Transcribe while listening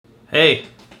Hey,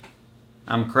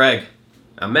 I'm Craig.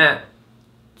 I'm Matt.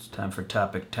 It's time for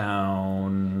Topic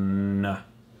Town.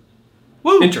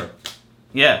 Woo! Intro.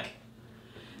 Yeah.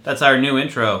 That's our new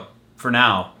intro for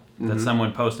now that Mhm.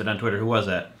 someone posted on Twitter. Who was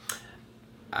that?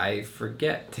 I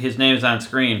forget. His name's on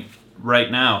screen right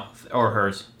now. Or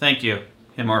hers. Thank you.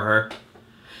 Him or her.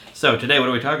 So today, what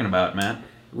are we talking about, Matt?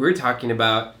 We're talking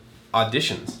about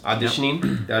auditions.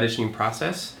 Auditioning, the auditioning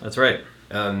process. That's right.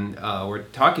 We're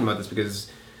talking about this because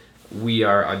we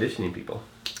are auditioning people.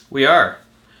 We are.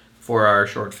 For our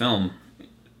short film,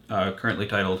 currently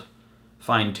titled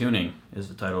Fine Tuning is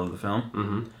the title of the film.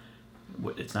 Mm-hmm.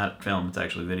 It's not film, it's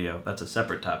actually video. That's a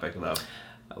separate topic, though.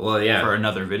 Well, yeah. For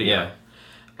another video.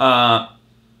 Yeah.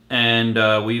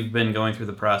 And we've been going through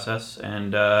the process,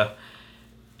 and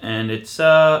it's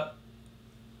not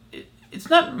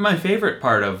my favorite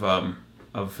part of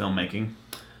filmmaking.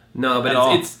 No, but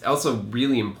it's also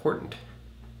really important.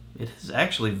 It is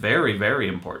actually very, very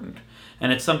important,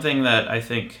 and it's something that I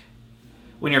think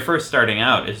when you're first starting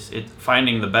out,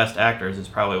 finding the best actors is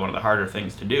probably one of the harder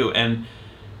things to do, and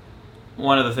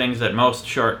one of the things that most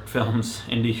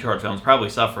indie short films, probably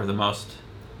suffer the most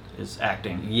is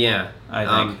acting. Yeah. I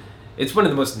think. It's one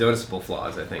of the most noticeable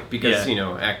flaws, I think, because,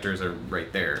 Yeah. Actors are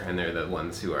right there, and they're the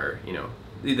ones who are,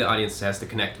 the audience has to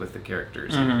connect with the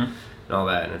characters Mm-hmm. and all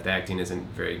that, and if the acting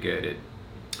isn't very good, it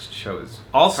shows.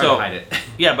 Also, it's hard to hide it.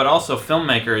 Yeah, but also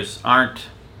filmmakers aren't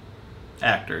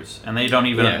actors, and they don't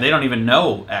even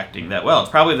know acting that well. It's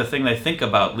probably the thing they think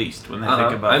about least when they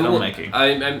think about filmmaking.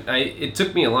 It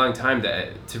took me a long time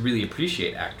to really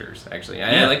appreciate actors. Actually,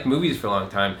 I Yeah. liked movies for a long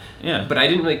time. Yeah. but I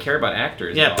didn't really care about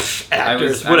actors. Yeah, at all.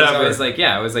 actors, whatever. whatever.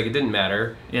 I was like, it didn't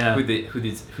matter. Yeah. who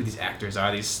these actors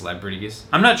are, these celebrities.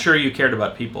 I'm not sure you cared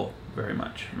about people very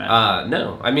much, Matt.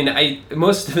 No, I mean,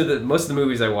 most of the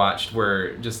movies I watched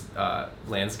were just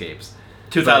landscapes.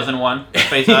 2001,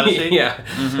 Space Odyssey? Yeah.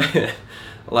 Mhm.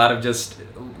 A lot of just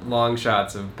long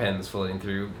shots of pens floating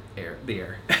through the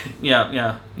air.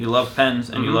 Yeah. You love pens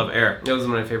and you Mhm. love air. That was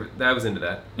one of my favorite. I was into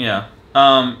that. Yeah.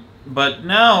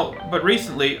 But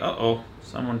recently,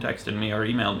 someone texted me or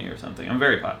emailed me or something. I'm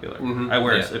very popular. Mhm. I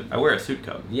wear a suit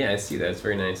coat. Yeah, I see that. It's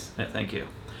very nice. Yeah, thank you.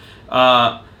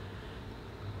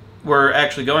 We're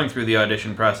actually going through the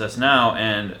audition process now,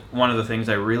 and one of the things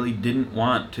I really didn't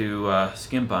want to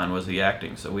skimp on was the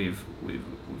acting. So we've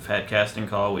had casting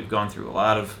call. We've gone through a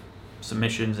lot of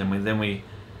submissions, and we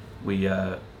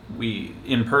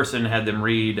in person had them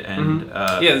read and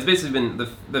Yeah, it's basically been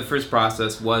the first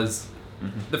process was.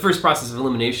 Mhm. The first process of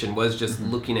elimination was just Mhm.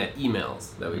 looking at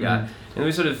emails that we got, Mhm. and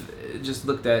we sort of just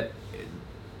looked at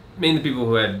mainly people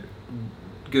who had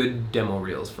good demo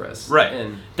reels for us. Right.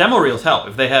 And demo reels help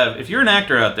if you're an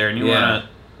actor out there and you Yeah. want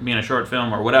to be in a short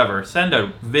film or whatever. Send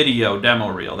a video demo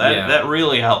reel. That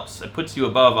really helps. It puts you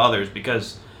above others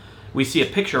because we see a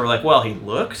picture. We're like, well, he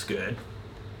looks good,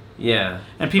 yeah.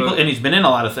 and people But- and he's been in a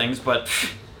lot of things, but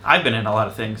I've been in a lot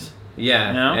of things. Yeah.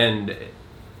 You know? And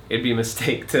it'd be a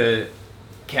mistake to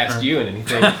cast you in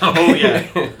anything. Oh yeah,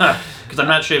 because I'm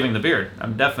not shaving the beard.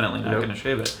 I'm definitely not Nope. going to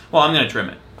shave it. Well, I'm going to trim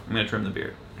it. I'm going to trim the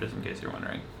beard, just in case you're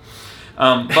wondering.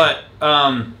 But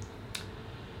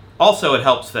also it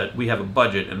helps that we have a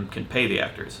budget and can pay the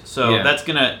actors. So Yeah. that's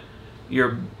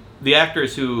the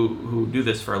actors who do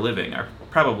this for a living are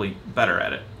probably better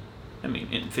at it. I mean,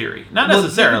 in theory, not Well,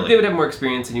 necessarily. They would have more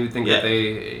experience, and you would think Yeah.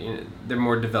 that they're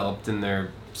more developed in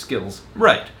their skills.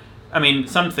 Right. I mean,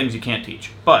 some things you can't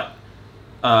teach, but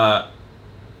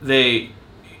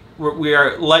we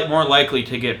are more likely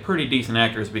to get pretty decent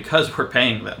actors because we're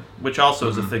paying them, which also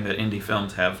is a thing that indie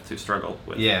films have to struggle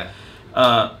with. Yeah.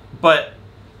 But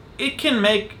it can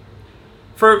make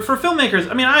for filmmakers.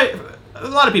 I mean, a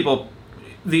lot of people,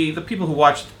 the people who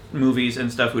watch movies and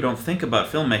stuff who don't think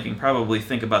about filmmaking probably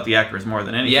think about the actors more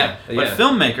than anything. Yeah, But yeah.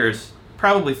 filmmakers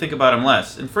probably think about them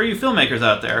less. And for you filmmakers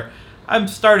out there,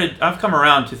 I've come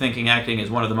around to thinking acting is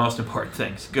one of the most important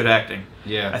things. Good acting.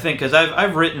 Yeah. I think because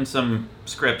I've written some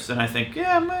scripts and I think,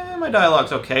 yeah, my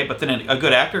dialogue's okay, but then a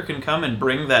good actor can come and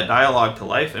bring that dialogue to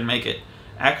life and make it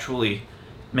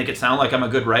sound like I'm a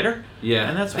good writer. Yeah.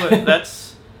 And that's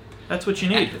what you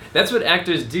need. That's what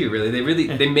actors do, really.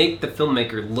 They make the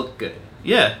filmmaker look good.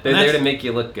 Yeah. They're there to make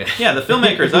you look good. Yeah, the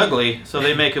filmmaker's ugly, so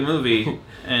they make a movie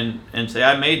and say,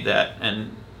 I made that,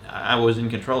 and I was in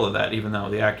control of that, even though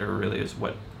the actor really is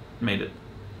what made it,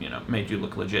 made you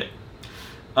look legit.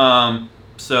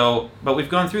 But we've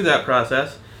gone through that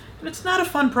process, and it's not a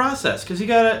fun process, because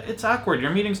it's awkward. You're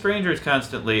meeting strangers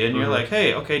constantly, and you're like,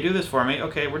 hey, okay, do this for me.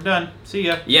 Okay, we're done. See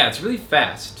ya. Yeah, it's really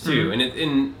fast, too. Mhm.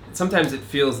 And sometimes it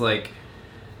feels like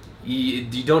you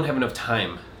don't have enough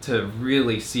time to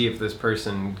really see if this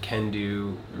person can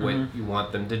do what you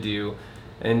want them to do,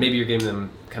 and maybe you're giving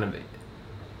them kind of a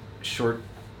short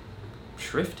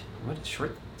shrift. What is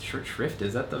short shrift?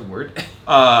 Is that the word?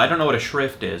 I don't know what a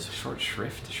shrift is. Short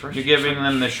shrift. You're giving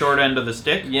them the short end of the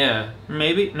stick? Yeah.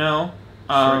 Maybe? No.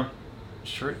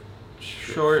 Short.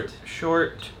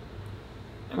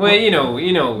 Well, you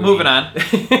know. Moving on.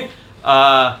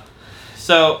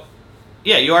 So,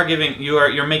 yeah,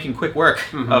 you're making quick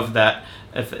work of that,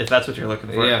 if that's what you're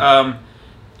looking for. Yeah.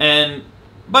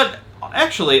 But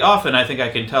actually, often I think I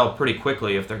can tell pretty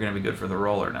quickly if they're going to be good for the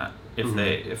role or not.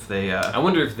 If they. I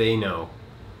wonder if they know.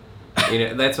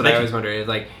 That's what I always wonder. Is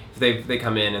like if they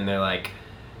come in and they're like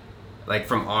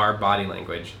from our body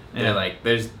language, they're like,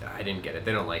 I didn't get it.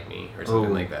 They don't like me or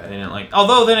something like that. They didn't like.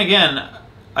 Although then again,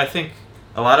 I think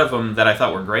a lot of them that I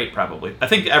thought were great probably. I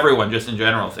think everyone just in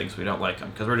general thinks we don't like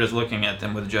them because we're just looking at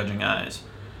them with judging eyes.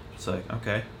 It's like,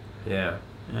 okay. Yeah.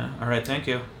 Yeah. All right. Thank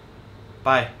you.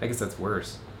 Bye. I guess that's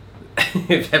worse.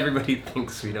 If everybody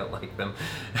thinks we don't like them.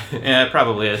 Yeah, it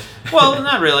probably is. Well,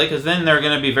 not really, because then they're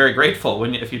going to be very grateful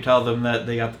if you tell them that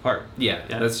they got the part. Yeah,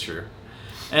 that's true.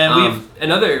 And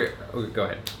go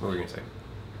ahead. What were you going to say?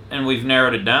 And we've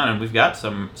narrowed it down, and we've got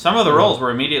some of the roles were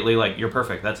immediately like, you're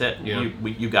perfect, that's it. Yeah.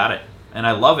 You got it. And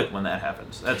I love it when that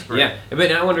happens. That's great. Yeah,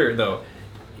 but I wonder, though,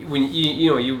 when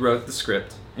you wrote the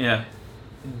script. Yeah.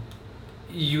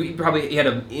 You probably had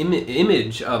an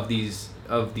image of these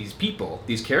people,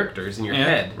 these characters in your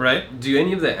head. Right. Do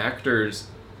any of the actors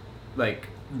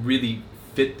really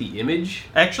fit the image?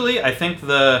 Actually, I think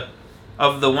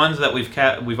of the ones that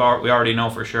we already know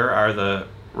for sure are the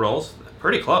roles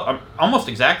pretty close, almost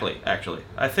exactly. Actually,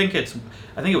 I think it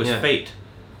was fate.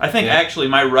 I think actually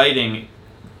my writing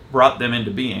brought them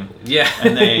into being. Yeah.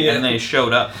 And they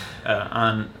showed up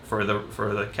for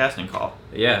the casting call.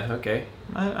 Yeah. Okay.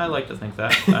 I like to think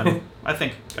that. I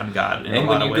think I'm God in a lot of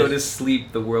ways. And when you go to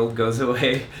sleep, the world goes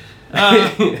away.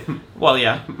 Well,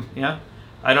 yeah.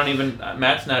 I don't even.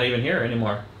 Matt's not even here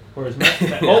anymore. Where's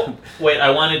Matt? Oh, wait! I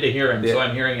wanted to hear him, so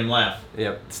I'm hearing him laugh.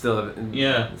 Yep. Still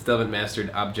haven't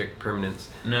mastered object permanence.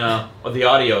 No, the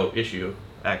audio issue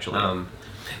actually.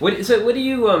 What do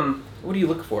you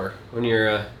look for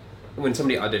when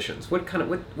somebody auditions?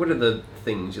 What are the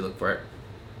things you look for?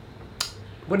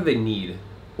 What do they need?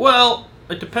 Well,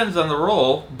 it depends on the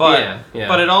role, but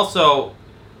but it also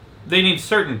they need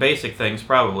certain basic things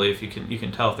probably. If you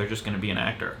can tell if they're just going to be an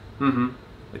actor. Mm-hmm.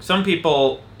 Like some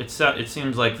people, it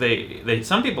seems like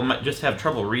some people might just have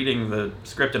trouble reading the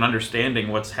script and understanding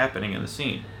what's happening in the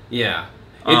scene. Yeah,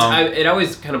 it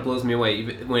always kind of blows me away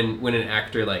when an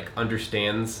actor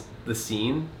understands the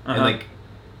scene and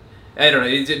I don't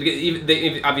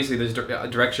know. Obviously there's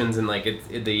directions and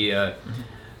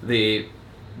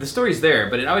the story's there,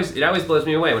 but it always blows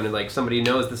me away when somebody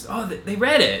knows this. Oh, they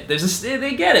read it.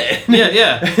 They get it.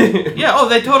 Yeah. Oh,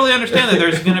 they totally understand that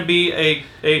there's going to be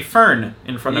a fern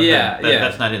in front of them.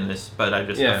 That's not in this, but I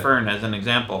just a fern as an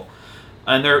example,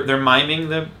 and they're miming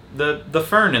the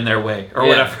fern in their way or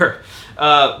whatever.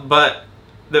 But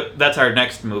that's our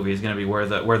next movie is going to be where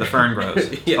the fern grows.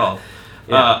 It's called.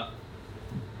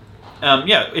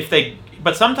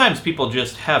 But sometimes people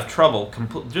just have trouble,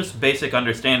 just basic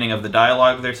understanding of the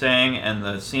dialogue they're saying and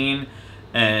the scene,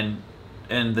 and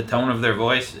the tone of their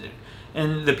voice,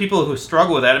 and the people who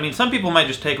struggle with that. I mean, some people might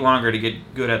just take longer to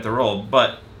get good at the role,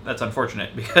 but that's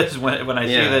unfortunate because when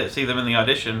I see them in the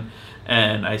audition,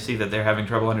 and I see that they're having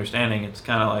trouble understanding, it's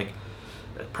kind of like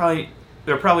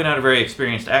they're probably not a very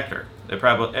experienced actor. They're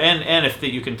probably and if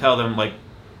you can tell them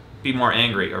be more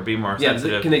angry or be more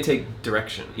sensitive. Can they take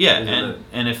direction? Yeah,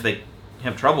 and if they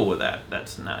have trouble with that,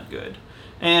 that's not good.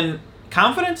 And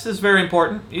confidence is very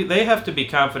important. They have to be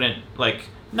confident,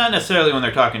 not necessarily when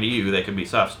they're talking to you. They could be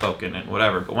soft spoken and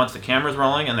whatever, but once the camera's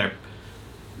rolling and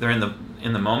they're in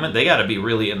the moment, they got to be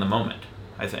really in the moment.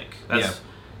 I think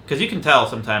because you can tell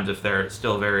sometimes if they're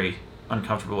still very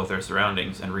uncomfortable with their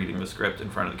surroundings and reading the script in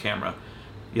front of the camera.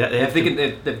 Yeah, if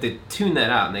they tune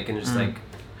that out and they can just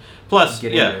plus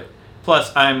get into it. Plus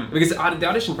because the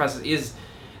audition process is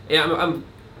I'm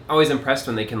always impressed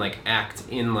when they can act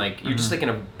in you're just in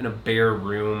a bare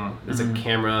room. There's a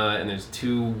camera and there's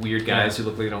two weird guys who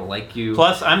look like they don't like you.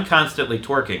 Plus, I'm constantly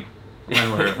twerking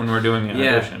when we're doing an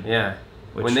audition. Yeah.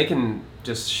 When they can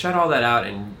just shut all that out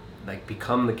and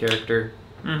become the character.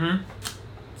 Mm-hmm.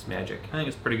 It's magic. I think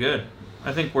it's pretty good.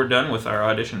 I think we're done with our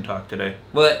audition talk today.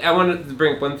 Well, I wanted to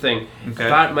bring up one thing. Okay. I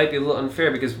thought it might be a little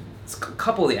unfair because a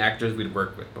couple of the actors we'd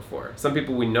worked with before. Some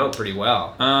people we know pretty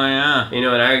well. Oh, yeah.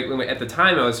 And at the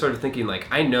time I was sort of thinking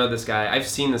I know this guy. I've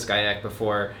seen this guy act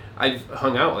before. I've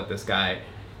hung out with this guy.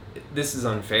 This is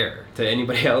unfair to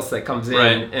anybody else that comes in.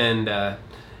 Right. And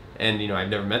and I've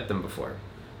never met them before.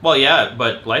 Well, yeah,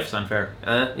 but life's unfair.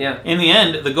 Yeah. In the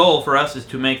end, the goal for us is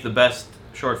to make the best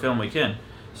short film we can.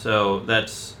 So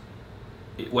that's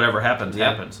whatever happens,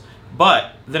 happens.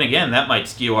 But then again, that might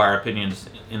skew our opinions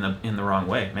in the wrong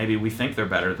way. Maybe we think they're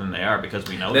better than they are because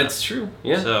we know That's true.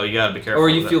 Yeah. So you got to be careful. Or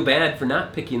you feel bad for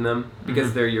not picking them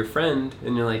because they're your friend,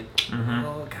 and you're like, Mhm.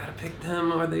 oh, gotta pick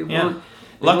them, or they Yeah. won't.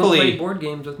 They Luckily- won't play board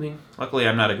games with me. Luckily,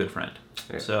 I'm not a good friend.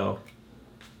 Yeah. So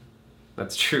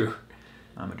That's true.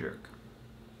 I'm a jerk.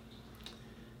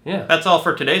 Yeah. That's all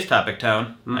for today's Topic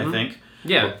Town, I Mhm. think.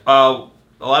 Yeah.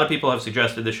 A lot of people have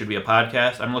suggested this should be a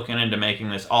podcast. I'm looking into making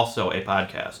this also a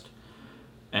podcast.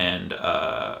 And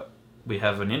we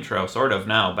have an intro, sort of,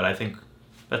 now, but I think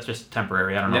that's just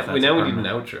temporary. I don't know if that's Now we need permanent.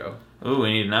 an outro. Ooh,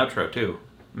 we need an outro, too.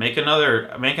 Make an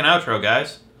outro,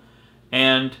 guys.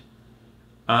 And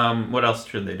what else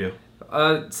should they do?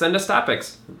 Send us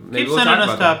topics. Maybe Keep we'll sending talk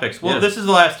us about them. topics. Well, Yeah. this is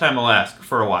the last time we'll ask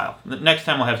for a while. The next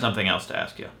time we'll have something else to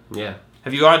ask you. Yeah.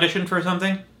 Have you auditioned for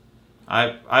something?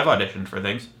 I've auditioned for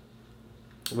things.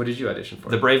 What did you audition for?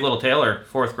 The Brave Little Tailor,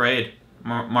 4th grade,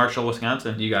 Marshall,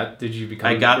 Wisconsin. Did you become?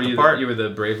 I got were the you part. You were the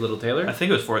brave little tailor. I think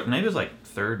it was 4th. Maybe it was like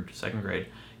 3rd, 2nd grade.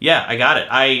 Yeah, I got it.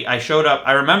 I showed up.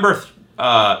 I remember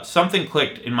something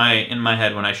clicked in my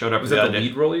head when I showed up. Was for that the audition.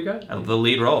 lead role you got? The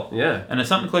lead role. Yeah. And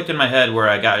something clicked in my head where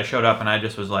I showed up and I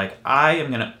just was like, I am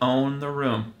gonna own the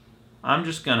room. I'm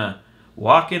just gonna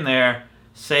walk in there,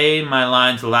 say my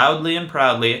lines loudly and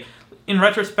proudly. In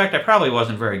retrospect, I probably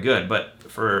wasn't very good, but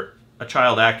for a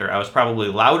child actor, I was probably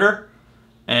louder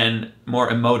and more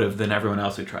emotive than everyone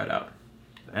else who tried out.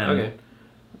 And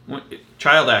Okay.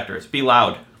 Child actors, be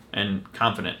loud and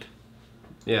confident.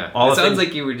 Yeah. All it the sounds things-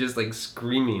 like you were just like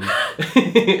screaming.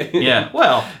 Yeah,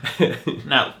 well,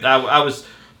 now I was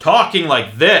talking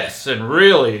like this and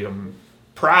really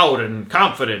proud and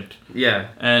confident. Yeah.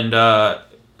 And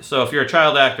so if you're a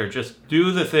child actor, just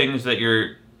do the things that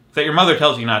your mother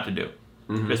tells you not to do.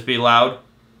 Mhm. Just be loud,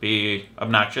 be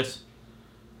obnoxious,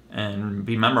 and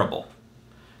be memorable.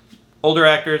 Older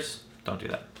actors, don't do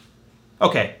that.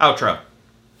 Okay, outro.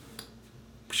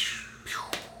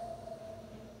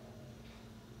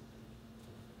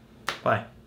 Bye.